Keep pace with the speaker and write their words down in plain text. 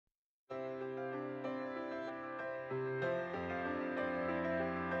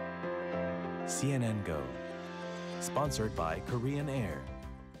CNNGo, sponsored by Korean Air.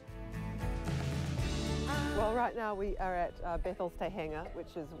 Well, right now we are at Bethel's Te Henga,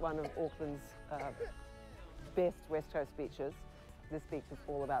 which is one of Auckland's best West Coast beaches. This beach is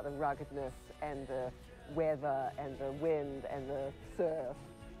all about the ruggedness and the weather and the wind and the surf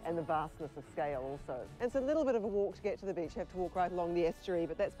and the vastness of scale also. And it's a little bit of a walk to get to the beach. You have to walk right along the estuary,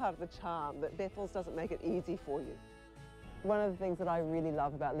 but that's part of the charm, that Bethel's doesn't make it easy for you. One of the things that I really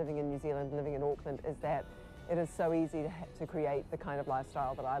love about living in New Zealand, living in Auckland, is that it is so easy to create the kind of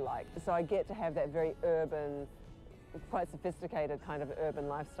lifestyle that I like. So I get to have that very urban, quite sophisticated kind of urban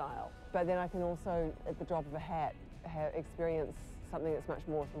lifestyle. But then I can also, at the drop of a hat, experience something that's much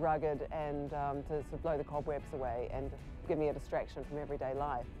more rugged and to sort of blow the cobwebs away and give me a distraction from everyday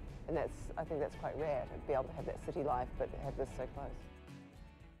life. And I think that's quite rare, to be able to have that city life but have this so close.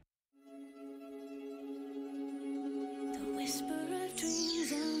 The whisper of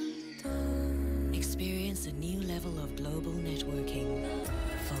dreams untold. Experience a new level of global networking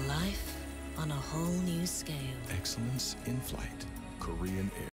for life on a whole new scale. Excellence in flight. Korean Air.